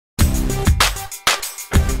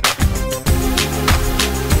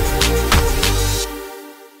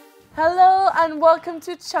Hello and welcome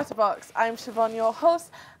to Chatterbox. I'm Siobhan, your host,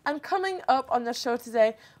 and coming up on the show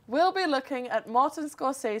today, we'll be looking at Martin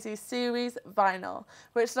Scorsese's series Vinyl,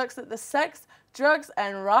 which looks at the sex, drugs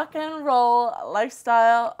and rock and roll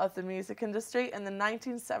lifestyle of the music industry in the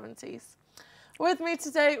 1970s. With me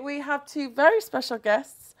today, we have two very special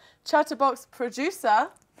guests, Chatterbox producer,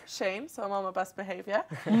 Shane, so I'm on my best behaviour,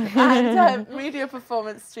 and media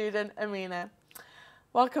performance student, Amina.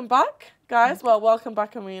 Welcome back, guys. Well, welcome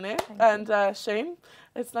back, Amina and Shane.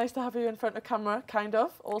 It's nice to have you in front of camera, kind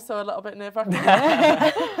of. Also a little bit nerve-wracking.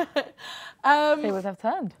 Tables have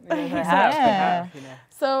turned. Yeah.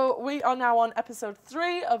 So we are now on episode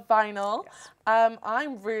 3 of Vinyl. Yes.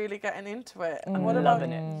 I'm really getting into it. And what about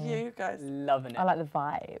you guys? Loving it. I like the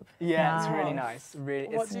vibe. Yeah, it's really nice.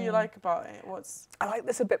 Really. What do you like about it? I like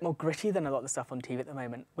this a bit more gritty than a lot of the stuff on TV at the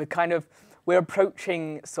moment. We're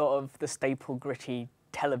approaching sort of the staple gritty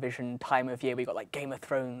television time of year. We've got like Game of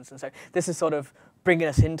Thrones, and so this is sort of bringing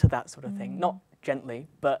us into that sort of thing. Not gently,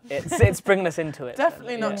 but it's bringing us into it.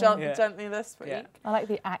 Definitely not gently this week. Yeah. I like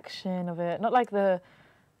the action of it, not like the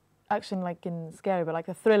action like in Scary, but like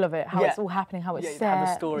the thrill of it, how it's all happening, how it's set. How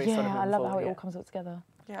the story sort of I love how it all comes up together.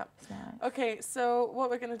 Yeah. Nice. Okay, so what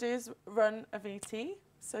we're going to do is run a VT,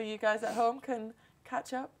 so you guys at home can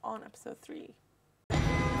catch up on episode 3.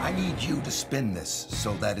 I need you to spin this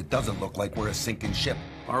so that it doesn't look like we're a sinking ship.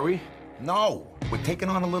 Are we? No, we're taking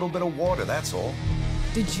on a little bit of water, that's all.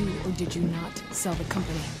 Did you or did you not sell the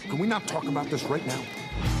company? Can we not talk about this right now?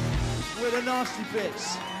 We're the nasty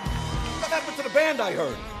bits. What happened to the band I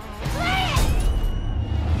heard?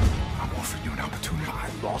 I'm offering you an opportunity. I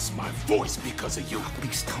lost my voice because of you.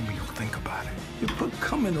 Please tell me you'll think about it. You're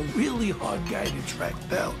becoming a really hard guy to track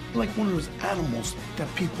down. Like one of those animals that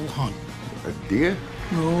people hunt. A deer?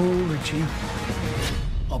 No, Richie.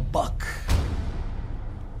 A buck.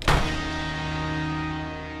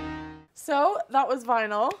 So that was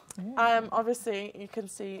Vinyl. Obviously, you can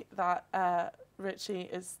see that Richie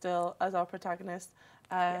is still, as our protagonist,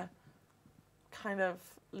 kind of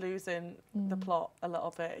losing the plot a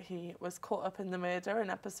little bit. He was caught up in the murder in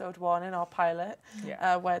episode 1 in our pilot,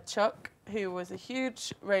 where Chuck, who was a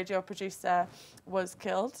huge radio producer, was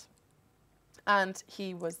killed. And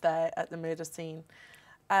he was there at the murder scene.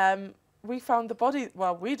 We found the body.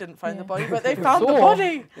 Well, we didn't find the body, but they found the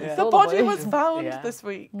body. Yeah. The body was found this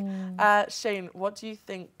week. Shane, what do you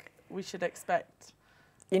think we should expect?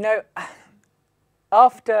 You know,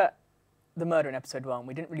 after the murder in episode 1,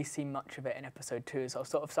 we didn't really see much of it in episode 2. So I was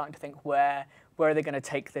sort of starting to think, where are they going to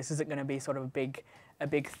take this? Is it going to be sort of a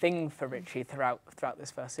big thing for Richie throughout this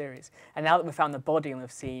first series? And now that we've found the body and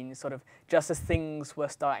we've seen sort of just as things were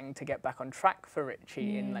starting to get back on track for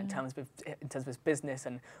Richie in terms of his business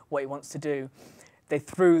and what he wants to do, they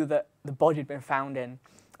threw the body had been found in.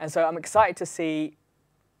 And so I'm excited to see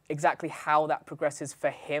exactly how that progresses for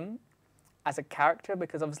him as a character,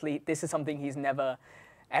 because obviously this is something he's never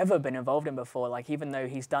ever been involved in before. Like, even though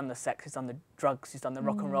he's done the sex, he's done the drugs, he's done the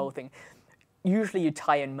rock and roll thing, usually you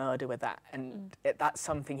tie in murder with that, and that's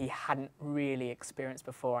something he hadn't really experienced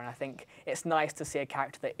before. And I think it's nice to see a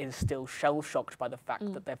character that is still shell-shocked by the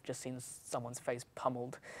fact that they've just seen someone's face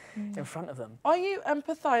pummeled in front of them. Are you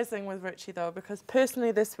empathising with Richie, though? Because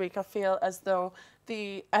personally this week I feel as though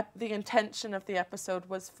the intention of the episode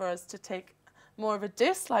was for us to take more of a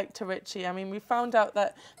dislike to Richie. I mean, we found out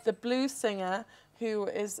that the blues singer, who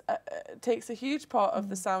is takes a huge part of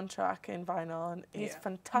the soundtrack in Vinyl, and he's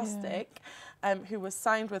fantastic, who was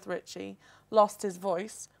signed with Richie, lost his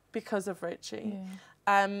voice because of Richie.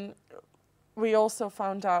 We also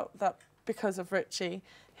found out that because of Richie,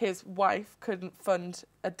 his wife couldn't fund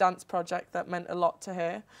a dance project that meant a lot to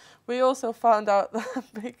her. We also found out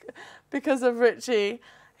that because of Richie,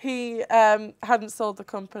 he hadn't sold the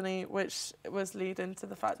company, which was leading to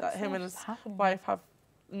the fact that him and his wife have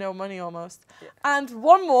no money almost. And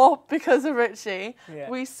one more, because of Richie,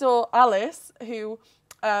 we saw Alice, who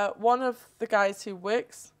one of the guys who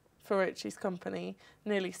works for Richie's company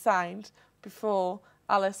nearly signed before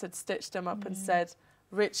Alice had stitched him up and said,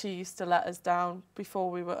 Richie used to let us down before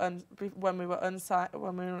we were when we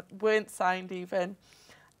weren't signed even,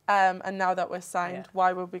 and now that we're signed,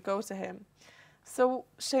 why would we go to him? So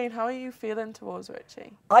Shane, how are you feeling towards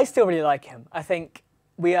Richie? I still really like him. I think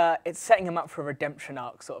it's setting him up for a redemption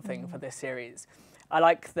arc sort of thing for this series. I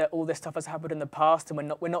like that all this stuff has happened in the past,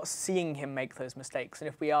 and we're not seeing him make those mistakes. And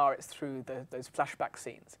if we are, it's through those flashback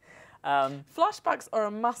scenes. Flashbacks are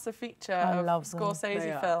a massive feature of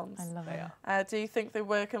Scorsese films. I love it. Do you think they're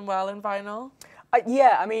working well in Vinyl?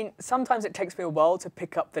 Yeah, I mean, sometimes it takes me a while to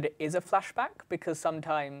pick up that it is a flashback, because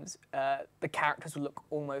sometimes the characters will look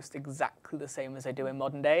almost exactly the same as they do in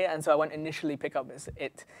modern day, and so I won't initially pick up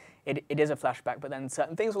it is a flashback, but then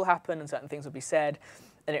certain things will happen and certain things will be said,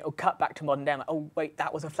 and it will cut back to modern day. I'm like, oh wait,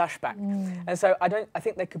 that was a flashback. And so I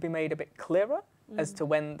think they could be made a bit clearer as to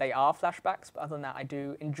when they are flashbacks, but other than that, I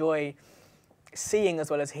do enjoy seeing as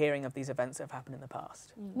well as hearing of these events that have happened in the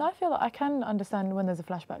past. No, I feel like I can understand when there's a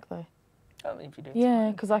flashback though. If you do. Yeah,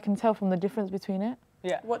 because I can tell from the difference between it.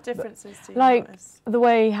 Yeah. What differences do you Like notice? the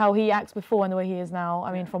way how he acts before and the way he is now.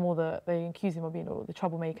 I mean, from all they accuse him of being all the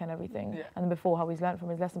troublemaker and everything, and then before how he's learned from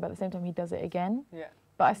his lesson, but at the same time he does it again. Yeah.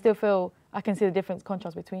 But I still feel I can see the difference,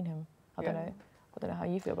 contrast between him. I don't know. I don't know how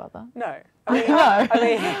you feel about that. No.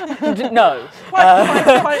 I mean, no.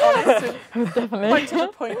 Quite honest. Definitely. Quite to the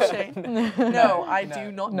point, Shane. No, I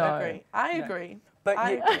do not agree. I agree. But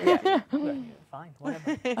fine,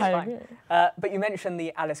 whatever. It's I fine. agree. But you mentioned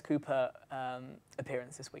the Alice Cooper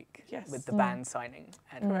appearance this week with the band signing.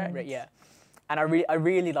 And Correct. Yeah, and I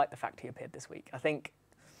really like the fact he appeared this week. I think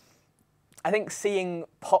seeing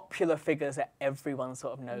popular figures that everyone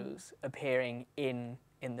sort of knows appearing in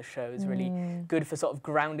the show is really good for sort of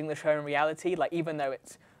grounding the show in reality. Like, even though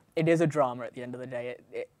it is a drama at the end of the day,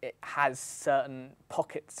 it has certain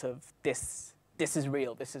pockets of this is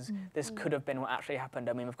real. This could have been what actually happened.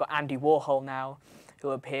 I mean, we've got Andy Warhol now, who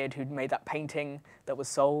appeared, who'd made that painting that was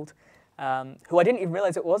sold. Who I didn't even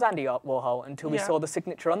realise it was Andy Warhol until we saw the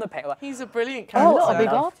signature on the painting. Like, He's a brilliant character. A big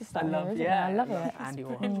artist. I love Andy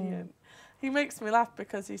Warhol. Brilliant. He makes me laugh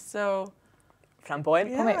because he's so flamboyant.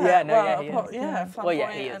 Yeah, he is. flamboyant. Well,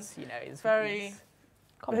 yeah, he is. You know, he's very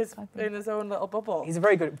in his own little bubble. He's a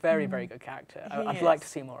very good, very good character. I'd like to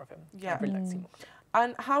see more of him. Yeah. I'd really like to see more.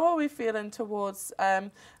 And how are we feeling towards,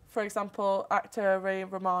 for example, actor Ray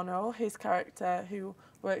Romano, his character who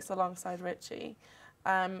works alongside Richie?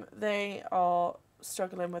 They are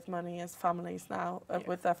struggling with money as families now,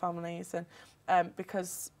 with their families, and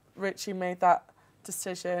because Richie made that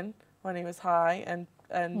decision when he was high and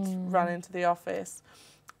ran into the office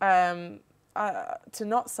to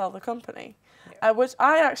not sell the company, which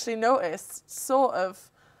I actually noticed sort of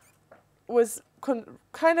was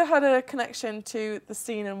kind of had a connection to the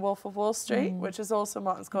scene in Wolf of Wall Street, which is also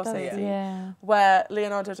Martin Scorsese, where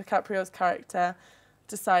Leonardo DiCaprio's character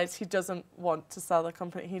decides he doesn't want to sell the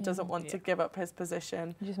company. He doesn't want to give up his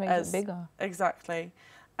position. He just makes it bigger. Exactly.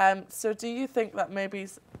 So do you think that maybe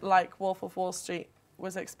like Wolf of Wall Street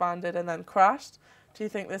was expanded and then crashed, do you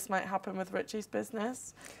think this might happen with Richie's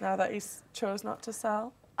business now that he's chose not to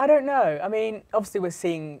sell? I don't know. I mean, obviously we're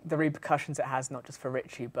seeing the repercussions it has not just for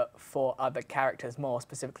Richie, but for other characters, more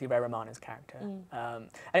specifically Ray Romano's character. And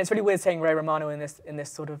it's really weird saying Ray Romano in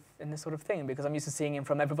this sort of thing, because I'm used to seeing him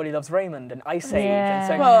from Everybody Loves Raymond and Ice Age,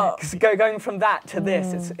 and so going from that to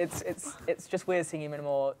this, it's just weird seeing him in a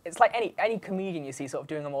more. It's like any comedian you see sort of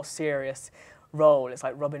doing a more serious role. It's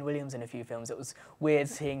like Robin Williams in a few films. It was weird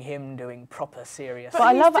seeing him doing proper serious. But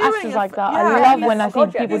I love actors like that. I love when I see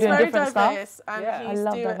people doing different stuff. And I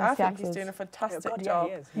love that. I think he's doing a fantastic job.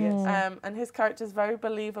 He is. And his character's very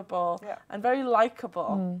believable and very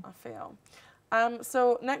likeable, I feel.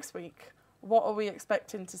 So next week, what are we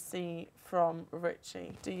expecting to see from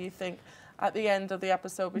Richie? Do you think at the end of the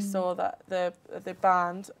episode we saw that the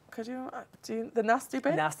band, could you do the Nasty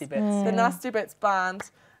Bits? The Nasty Bits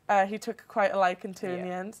band. He took quite a liking to in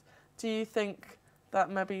the end. Do you think that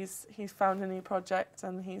maybe he's found a new project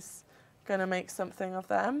and he's going to make something of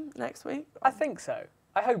them next week? I think so.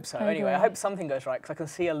 I hope so. Anyway, I hope something goes right, because I can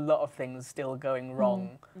see a lot of things still going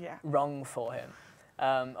wrong for him.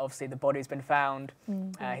 Obviously, the body's been found.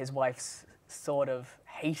 His wife's sort of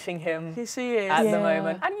hating him she is. at the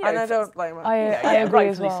moment. And I don't blame her. I agree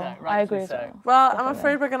as well. I agree as well. Well, definitely. I'm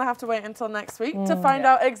afraid we're going to have to wait until next week to find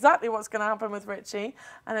out exactly what's going to happen with Richie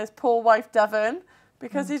and his poor wife, Devon,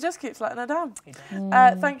 because he just keeps letting her down.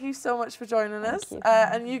 Thank you so much for joining us.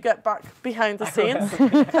 And you get back behind the scenes,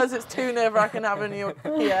 because it's too nerve-wracking having you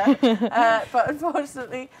here. But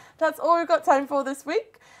unfortunately, that's all we've got time for this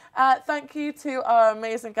week. Thank you to our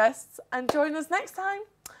amazing guests, and join us next time.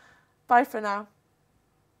 Bye for now.